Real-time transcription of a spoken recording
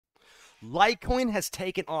Litecoin has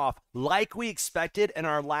taken off like we expected in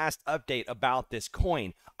our last update about this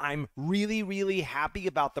coin. I'm really happy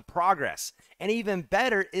about the progress. And even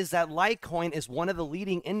better is that Litecoin is one of the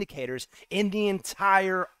leading indicators in the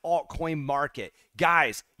entire altcoin market.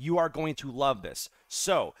 Guys, you are going to love this.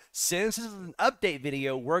 So, since this is an update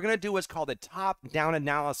video, we're going to do what's called a top-down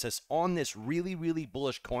analysis on this really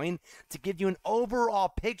bullish coin to give you an overall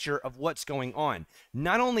picture of what's going on.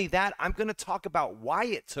 Not only that, I'm going to talk about why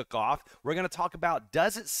it took off. We're going to talk about,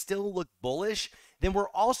 does it still look bullish? Then we're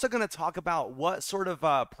also going to talk about what sort of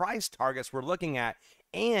price targets we're looking at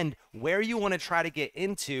and where you want to try to get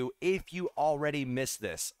into if you already missed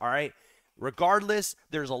this, all right? Regardless,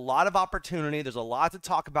 there's a lot of opportunity. There's a lot to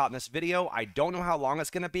talk about in this video. I don't know how long it's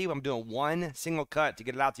going to be, but I'm doing one single cut to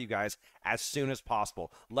get it out to you guys as soon as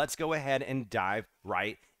possible. Let's go ahead and dive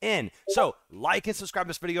right in. So, like and subscribe to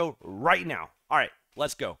this video right now. All right,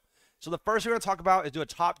 let's go. So the first we're going to talk about is do a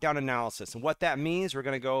top-down analysis. And what that means, we're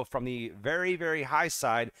going to go from the very high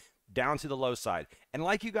side down to the low side. And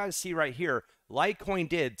like you guys see right here, Litecoin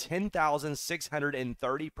did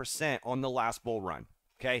 10,630% on the last bull run,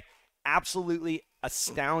 okay? Absolutely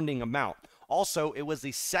astounding amount. Also, it was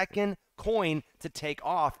the second coin to take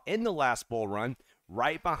off in the last bull run,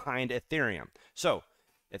 right behind Ethereum. So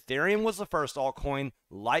Ethereum was the first altcoin,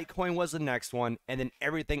 Litecoin was the next one, and then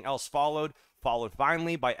everything else followed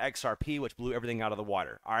finally by XRP, which blew everything out of the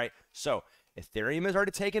water. All right, so Ethereum has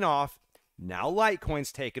already taken off. Now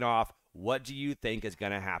Litecoin's taken off. What do you think is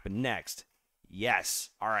going to happen next? Yes.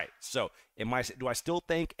 All right, so do I still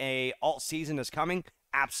think a alt season is coming?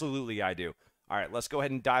 Absolutely, I do. All right, let's go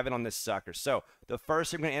ahead and dive in on this sucker. So the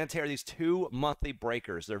first thing we're going to annotate are these two monthly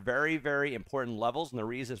breakers. They're very important levels, and the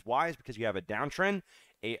reasons why is because you have a downtrend,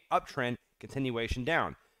 a uptrend, continuation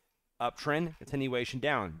down. Uptrend, continuation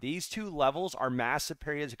down. These two levels are massive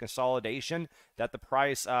periods of consolidation that the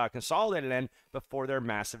price consolidated in before their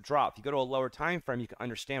massive drop. If you go to a lower time frame, you can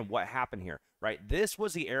understand what happened here, right? This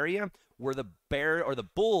was the area where the bear or the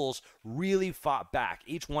bulls really fought back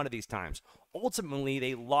each one of these times. Ultimately,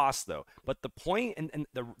 they lost though. But the point and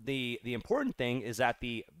the important thing is that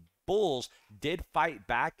the bulls did fight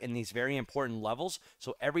back in these very important levels.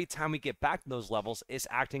 So every time we get back to those levels, it's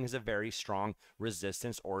acting as a very strong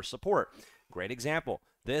resistance or support. Great example.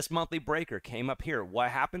 This monthly breaker came up here.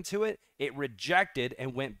 What happened to it? It rejected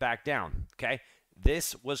and went back down. Okay.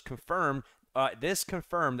 This was confirmed. This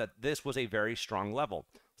confirmed that this was a very strong level.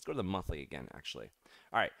 Let's go to the monthly again, actually.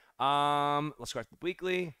 All right. Let's go to the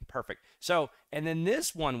weekly. Perfect. So, and then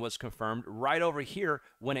this one was confirmed right over here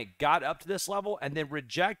when it got up to this level and then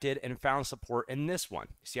rejected and found support in this one.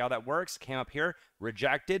 You see how that works? Came up here,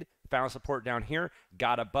 rejected, found support down here,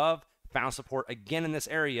 got above, found support again in this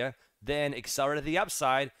area, then accelerated the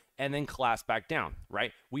upside and then collapsed back down,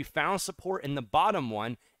 right? We found support in the bottom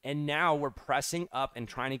one, and now we're pressing up and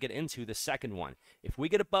trying to get into the second one. If we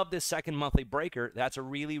get above this second monthly breaker, that's a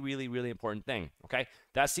really important thing, okay?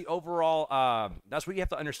 That's the overall, that's what you have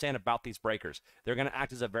to understand about these breakers. They're going to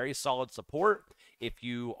act as a very solid support if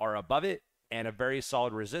you are above it, and a very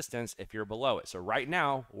solid resistance if you're below it. So right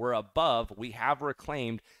now, we're above. We have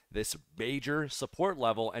reclaimed this major support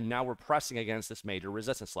level, and now we're pressing against this major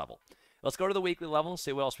resistance level. Let's go to the weekly level,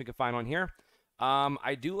 see what else we can find on here.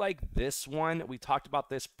 I do like this one. We talked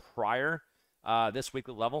about this prior, this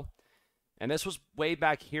weekly level. And this was way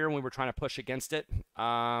back here when we were trying to push against it.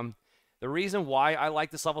 The reason why I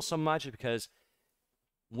like this level so much is because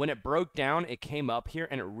when it broke down, it came up here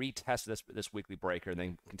and it retested this weekly breaker and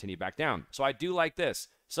then continued back down. So I do like this.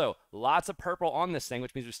 So lots of purple on this thing,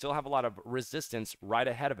 which means we still have a lot of resistance right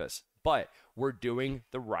ahead of us. But we're doing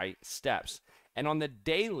the right steps. And on the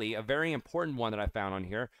daily, a very important one that I found on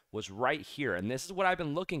here was right here. And this is what I've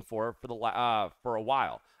been looking for a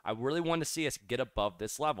while. I really wanted to see us get above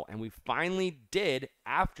this level. And we finally did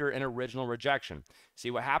after an original rejection. See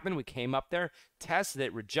what happened? We came up there, tested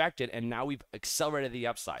it, rejected, and now we've accelerated the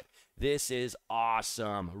upside. This is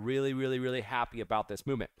awesome. Really happy about this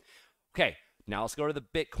movement. Okay, now let's go to the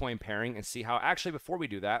Bitcoin pairing and see how, actually before we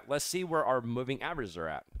do that, let's see where our moving averages are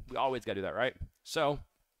at. We always got to do that, right? So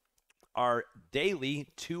our daily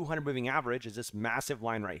 200 moving average is this massive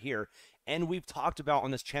line right here. And we've talked about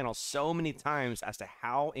on this channel so many times as to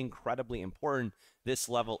how incredibly important this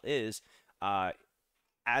level is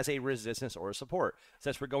as a resistance or a support.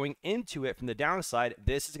 Since we're going into it from the downside,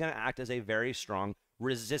 this is going to act as a very strong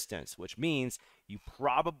resistance, which means you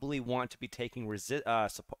probably want to be taking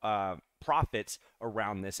profits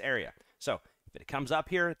around this area. So if it comes up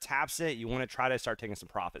here, taps it, you want to try to start taking some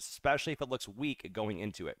profits, especially if it looks weak going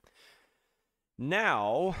into it.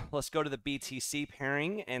 Now, let's go to the BTC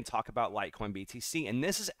pairing and talk about Litecoin BTC. And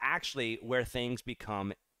this is actually where things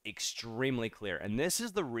become extremely clear. And this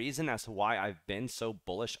is the reason as to why I've been so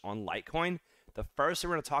bullish on Litecoin. The first thing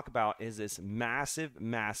we're going to talk about is this massive,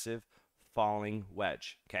 massive falling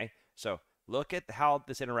wedge. Okay, so look at how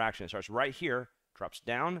this interaction starts right here, drops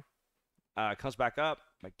down, comes back up,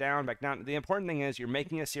 back down, back down. The important thing is you're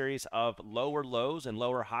making a series of lower lows and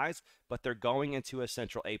lower highs, but they're going into a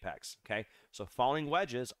central apex. Okay, so falling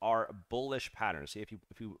wedges are bullish patterns. See, if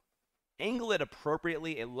you angle it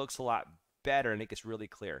appropriately, it looks a lot better and it gets really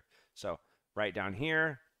clear. So right down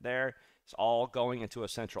here, there, it's all going into a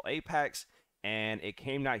central apex, and it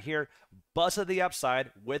came down here, busted the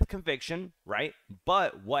upside with conviction, right?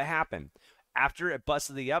 But what happened? After it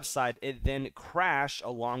busted the upside, it then crashed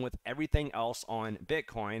along with everything else on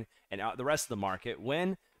Bitcoin and the rest of the market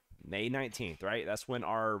when May 19th, right? That's when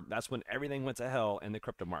everything went to hell in the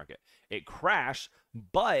crypto market. It crashed,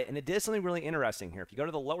 and it did something really interesting here. If you go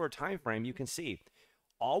to the lower time frame, you can see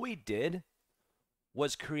all we did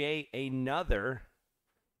was create another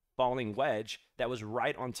falling wedge that was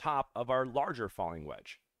right on top of our larger falling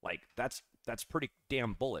wedge. Like that's pretty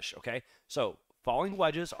damn bullish, okay? So falling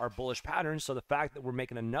wedges are bullish patterns, so the fact that we're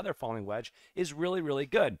making another falling wedge is really, really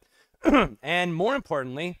good. And more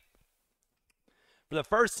importantly, for the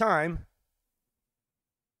first time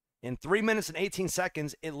in 3 minutes and 18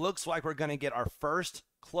 seconds, it looks like we're going to get our first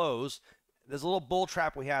close. There's a little bull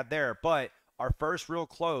trap we had there, but our first real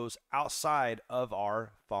close outside of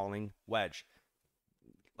our falling wedge.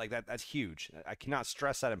 Like that's huge. I cannot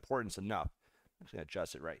stress that importance enough. I'm just going to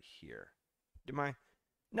adjust it right here. Am I?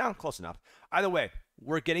 No, close enough. Either way,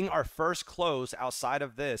 we're getting our first close outside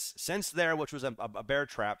of this. Since there, which was a bear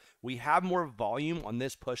trap, we have more volume on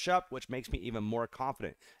this push-up, which makes me even more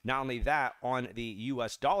confident. Not only that, on the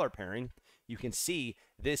US dollar pairing, you can see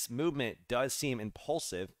this movement does seem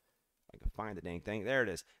impulsive. I can find the dang thing. There it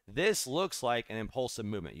is. This looks like an impulsive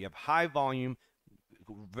movement. You have high volume,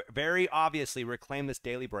 very obviously reclaim this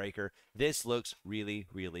daily breaker. This looks really,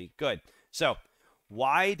 really good. So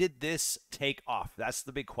why did this take off? That's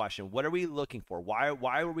the big question. What are we looking for? Why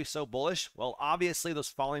were we so bullish? Well, obviously those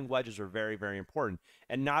falling wedges are very, very important.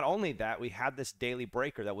 And not only that, we had this daily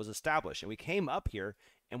breaker that was established, and we came up here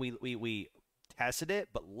and we tested it,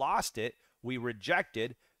 but lost it. We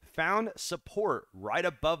rejected, found support right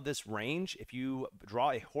above this range. If you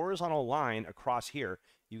draw a horizontal line across here,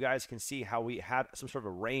 you guys can see how we had some sort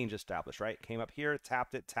of a range established, right? Came up here,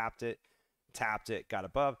 tapped it, tapped it, tapped it, got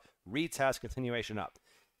above, retest, continuation up.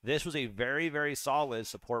 This was a very, very solid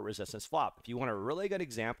support resistance flop. If you want a really good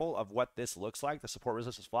example of what this looks like, the support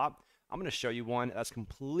resistance flop, I'm going to show you one that's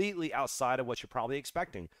completely outside of what you're probably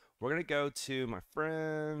expecting. We're going to go to my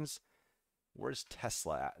friends. Where's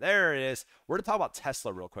Tesla at? There it is. We're going to talk about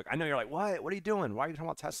Tesla real quick. I know you're like, what? What are you doing? Why are you talking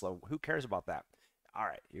about Tesla? Who cares about that? All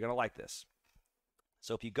right, you're going to like this.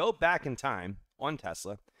 So if you go back in time on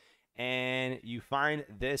Tesla and you find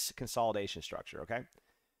this consolidation structure, okay?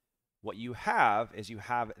 What you have is you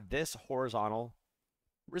have this horizontal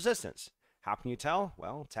resistance. How can you tell?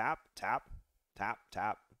 Well, tap, tap, tap,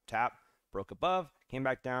 tap, tap, broke above, came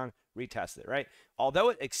back down, retested it, right? Although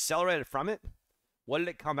it accelerated from it, what did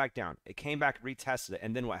it come back down? It came back, retested it,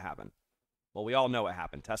 and then what happened? Well, we all know what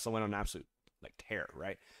happened. Tesla went on an absolute tear,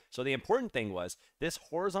 right? So the important thing was this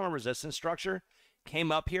horizontal resistance structure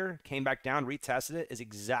came up here, came back down, retested it, is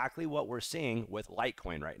exactly what we're seeing with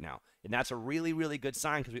Litecoin right now. And that's a really, really good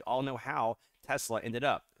sign because we all know how Tesla ended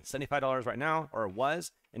up. $75 right now, or it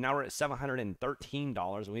was, and now we're at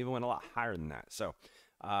 $713, and we even went a lot higher than that. So,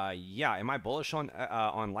 yeah, am I bullish on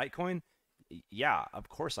Litecoin? Yeah, of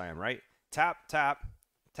course I am, right? Tap, tap,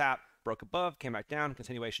 tap, broke above, came back down,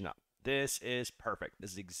 continuation up. This is perfect.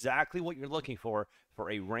 This is exactly what you're looking for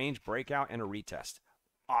a range breakout and a retest.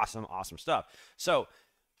 Awesome, awesome stuff. So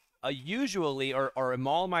usually, or in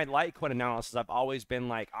all my Litecoin analysis, I've always been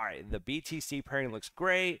like, all right, the BTC pairing looks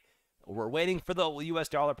great. We're waiting for the US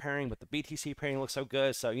dollar pairing, but the BTC pairing looks so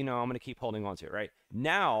good. So, I'm going to keep holding on to it, right?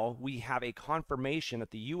 Now we have a confirmation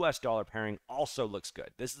that the US dollar pairing also looks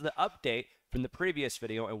good. This is the update from the previous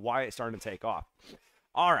video and why it's starting to take off.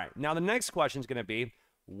 All right, now the next question is going to be,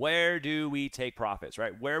 where do we take profits,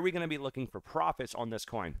 right? Where are we going to be looking for profits on this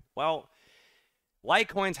coin? Well,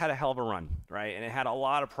 Litecoin's had a hell of a run, right? And it had a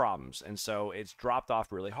lot of problems. And so it's dropped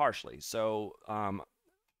off really harshly. So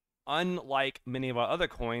unlike many of our other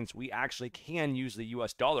coins, we actually can use the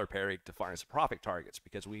US dollar pairing to find some profit targets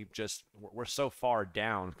because we're so far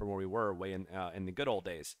down from where we were way in the good old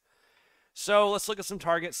days. So let's look at some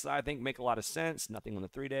targets that I think make a lot of sense. Nothing on the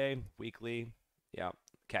 3-day, weekly. Yeah,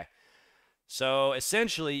 okay. So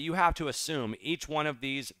essentially, you have to assume each one of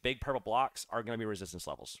these big purple blocks are going to be resistance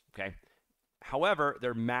levels, okay? However,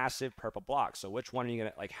 they're massive purple blocks. So which one are you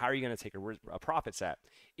going to, like, how are you going to take a profits at?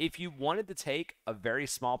 If you wanted to take a very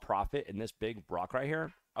small profit in this big block right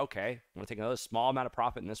here, okay, I'm going to take another small amount of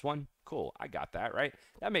profit in this one. Cool, I got that, right?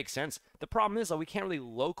 That makes sense. The problem is, though, we can't really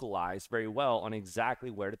localize very well on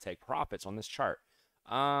exactly where to take profits on this chart.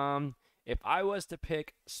 If I was to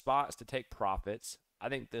pick spots to take profits, I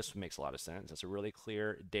think this makes a lot of sense. It's a really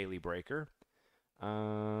clear daily breaker.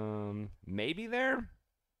 Maybe there?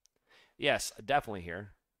 Yes, definitely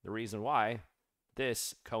here. The reason why,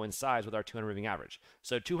 this coincides with our 200 moving average.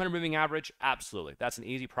 So 200 moving average, absolutely. That's an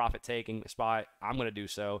easy profit taking spot. I'm going to do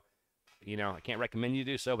so. You know, I can't recommend you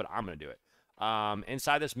do so, but I'm going to do it.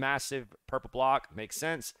 Inside this massive purple block, makes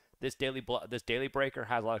sense. This daily breaker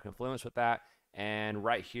has a lot of influence with that. And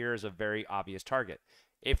right here is a very obvious target.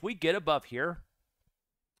 If we get above here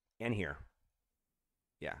and here,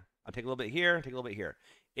 yeah, I'll take a little bit here, take a little bit here.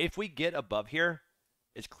 If we get above here,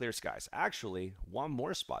 it's clear skies. Actually, one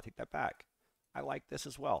more spot. Take that back. I like this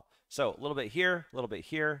as well. So a little bit here, a little bit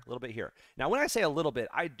here, a little bit here. Now, when I say a little bit,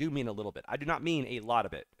 I do mean a little bit. I do not mean a lot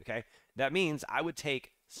of it, okay? That means I would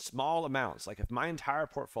take small amounts. Like if my entire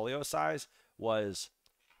portfolio size was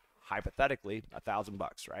hypothetically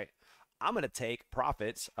 $1,000, right? I'm going to take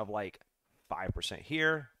profits of like 5%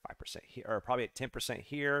 here, 5% here, or probably 10%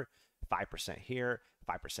 here, 5% here,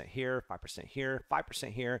 5% here, 5% here, 5%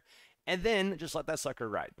 here, and then just let that sucker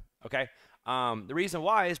ride, okay? The reason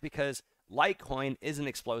why is because Litecoin is an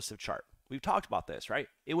explosive chart. We've talked about this, right?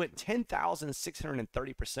 It went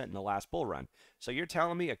 10,630% in the last bull run. So you're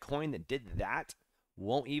telling me a coin that did that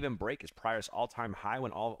won't even break its prior all-time high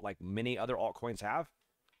when like many other altcoins have?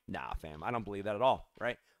 Nah, fam, I don't believe that at all,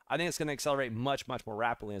 right? I think it's going to accelerate much, much more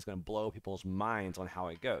rapidly, and it's going to blow people's minds on how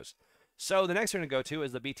it goes. So the next thing we're going to go to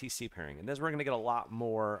is the BTC pairing, and this we're going to get a lot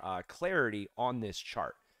more clarity on this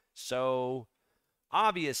chart. So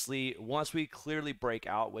obviously, once we clearly break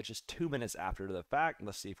out, which is 2 minutes after the fact,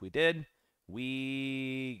 let's see if we did.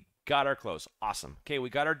 We got our close. Awesome. Okay, we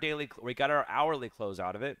got our hourly close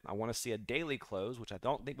out of it. I want to see a daily close, which I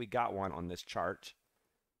don't think we got one on this chart.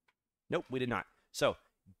 Nope, we did not. So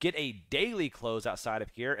get a daily close outside of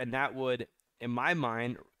here, and that would, in my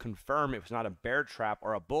mind, confirm it was not a bear trap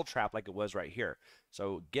or a bull trap like it was right here.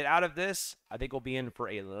 So get out of this. I think we'll be in for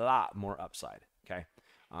a lot more upside. Okay.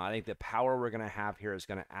 I think the power we're going to have here is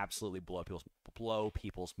going to absolutely blow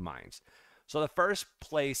people's minds. So the first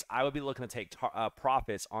place I would be looking to take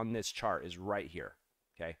profits on this chart is right here.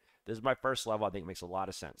 Okay, this is my first level. I think it makes a lot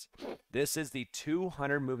of sense. This is the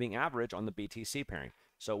 200 moving average on the BTC pairing.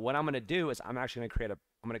 So what I'm going to do is I'm actually going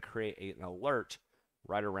to create an alert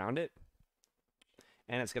right around it,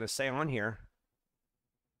 and it's going to say on here,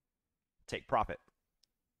 take profit.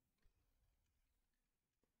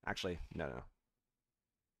 Actually, no.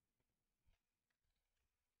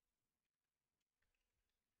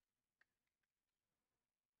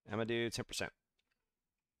 I'm going to do 10%.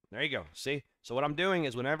 There you go. See? So what I'm doing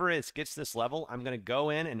is whenever it gets this level, I'm going to go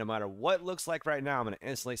in, and no matter what it looks like right now, I'm going to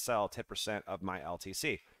instantly sell 10% of my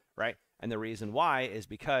LTC, right? And the reason why is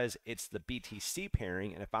because it's the BTC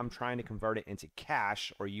pairing, and if I'm trying to convert it into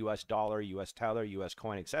cash or US dollar, US Tether, US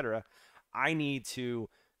coin, etc., I need to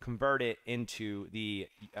convert it into the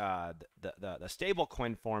stable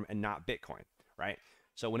coin form and not Bitcoin, right?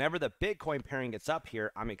 So whenever the Bitcoin pairing gets up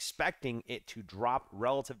here, I'm expecting it to drop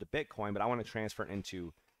relative to Bitcoin, but I want to transfer it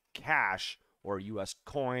into cash or US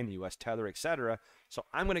coin, US Tether, etc. So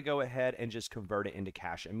I'm going to go ahead and just convert it into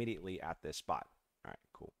cash immediately at this spot. All right,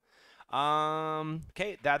 cool.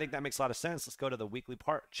 Okay, I think that makes a lot of sense. Let's go to the weekly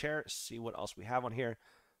chart, see what else we have on here.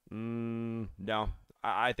 No,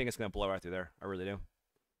 I think it's going to blow right through there. I really do.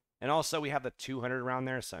 And also we have the 200 around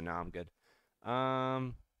there, so no, I'm good.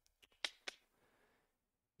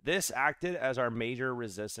 This acted as our major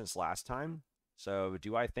resistance last time. So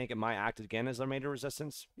do I think it might act again as our major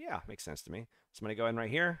resistance? Yeah, makes sense to me. So I'm going to go in right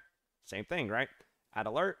here. Same thing, right? Add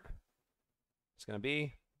alert. It's going to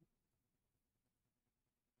be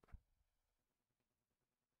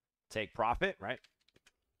take profit, right?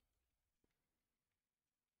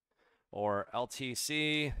 Or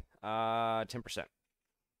LTC, 10%.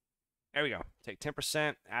 There we go. Take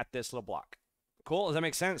 10% at this little block. Cool. Does that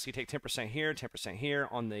make sense? You take 10% here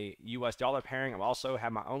on the US dollar pairing. I also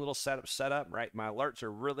have my own little setup set up, right? My alerts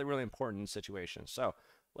are really, really important in situations. So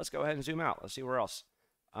let's go ahead and zoom out. Let's see where else.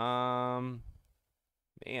 Man,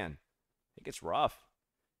 it gets rough.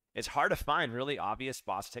 It's hard to find really obvious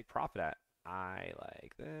spots to take profit at. I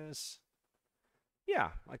like this. Yeah,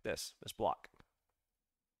 like this block.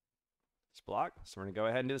 This block. So we're going to go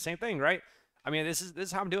ahead and do the same thing, right? I mean, this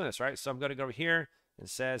is how I'm doing this, right? So I'm going to go over here. It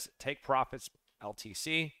says take profits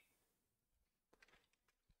LTC.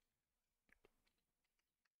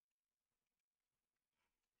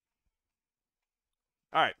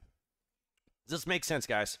 All right. Does this make sense,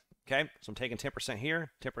 guys? Okay, so I'm taking 10%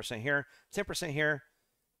 here, 10% here, 10% here,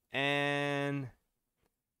 and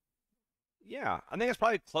yeah, I think it's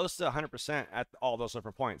probably close to 100% at all those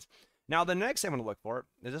different points. Now, the next thing I'm going to look for,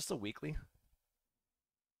 is this the weekly?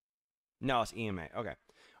 No, it's EMA. Okay.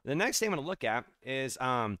 The next thing I'm going to look at is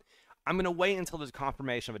I'm going to wait until there's a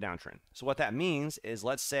confirmation of a downtrend. So what that means is,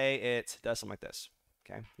 let's say it does something like this.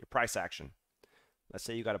 Okay, your price action. Let's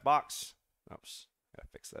say you got a box. Oops, gotta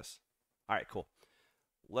fix this. All right, cool.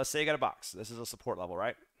 Let's say you got a box. This is a support level,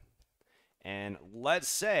 right? And let's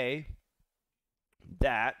say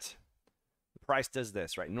that the price does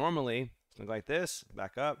this, right? Normally, something like this,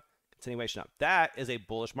 back up, continuation up. That is a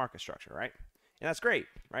bullish market structure, right? And that's great,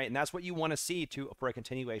 right? And that's what you want to see for a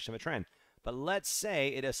continuation of a trend. But let's say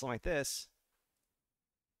it is something like this,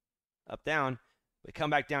 up, down. We come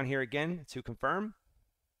back down here again to confirm,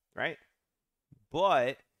 right?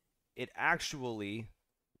 But it actually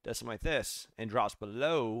does something like this and drops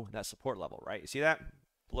below that support level, right? You see that?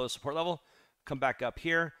 Below support level, come back up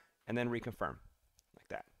here and then reconfirm like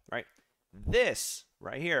that, right? This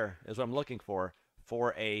right here is what I'm looking for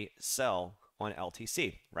a sell on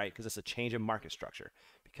LTC, right? Because it's a change in market structure.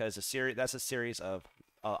 Because that's a series of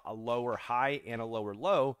a lower high and a lower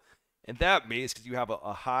low, and that means because you have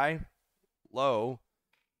a high, low,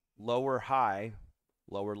 lower high,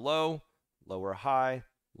 lower low, lower high,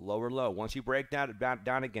 lower low. Once you break down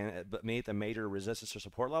again, beneath a major resistance or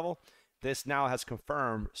support level, this now has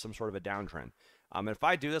confirmed some sort of a downtrend. And if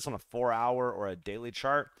I do this on a 4-hour or a daily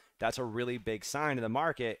chart, that's a really big sign to the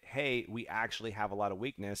market. Hey, we actually have a lot of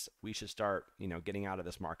weakness. We should start, getting out of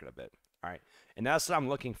this market a bit. All right, and that's what I'm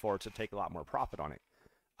looking for to take a lot more profit on it.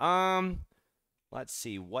 Let's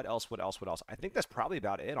see, what else? I think that's probably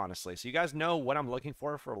about it, honestly. So you guys know what I'm looking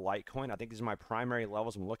for Litecoin. I think these are my primary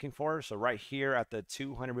levels I'm looking for. So right here at the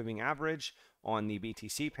 200 moving average on the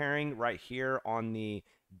BTC pairing, right here on the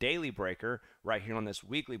daily breaker, right here on this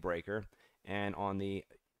weekly breaker, and on the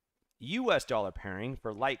US dollar pairing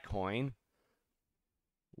for Litecoin,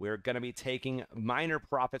 we're going to be taking minor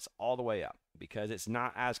profits all the way up because it's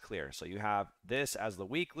not as clear. So you have this as the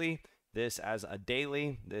weekly, this as a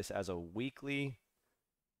daily, this as a weekly,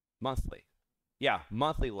 monthly. Yeah,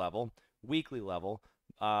 monthly level, weekly level,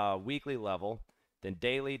 then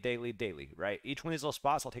daily, daily, daily, right? Each one of these little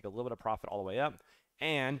spots, I'll take a little bit of profit all the way up.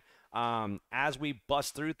 And as we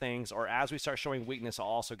bust through things or as we start showing weakness, I'll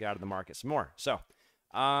also get out of the market some more. So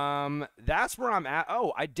that's where I'm at.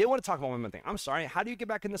 Oh, I did want to talk about one more thing. I'm sorry. How do you get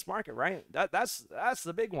back in this market, right? That's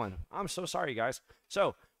the big one. I'm so sorry, guys.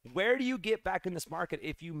 So where do you get back in this market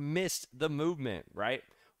if you missed the movement, right?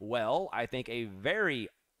 Well, I think a very,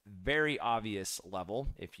 very obvious level,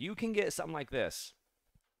 if you can get something like this,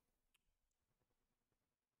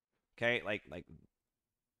 okay, like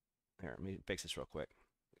here, let me fix this real quick.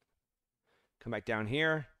 Come back down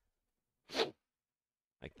here,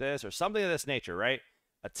 like this, or something of this nature, right?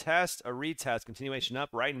 A test, a retest, continuation up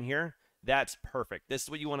right in here, that's perfect. This is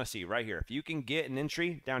what you want to see right here. If you can get an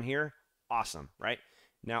entry down here, awesome, right?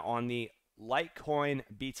 Now on the Litecoin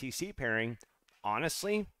BTC pairing,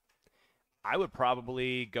 honestly, I would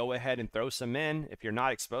probably go ahead and throw some in. If you're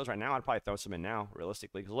not exposed right now, I'd probably throw some in now,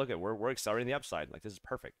 realistically. Because look at, we're accelerating the upside. Like, this is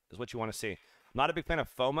perfect. This is what you want to see. I'm not a big fan of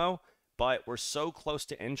FOMO, but we're so close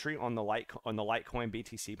to entry on the Litecoin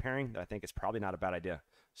BTC pairing that I think it's probably not a bad idea.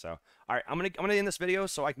 So, all right, I'm gonna end this video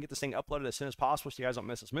so I can get this thing uploaded as soon as possible so you guys don't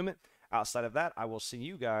miss this movement. Outside of that, I will see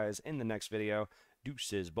you guys in the next video.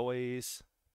 Deuces, boys.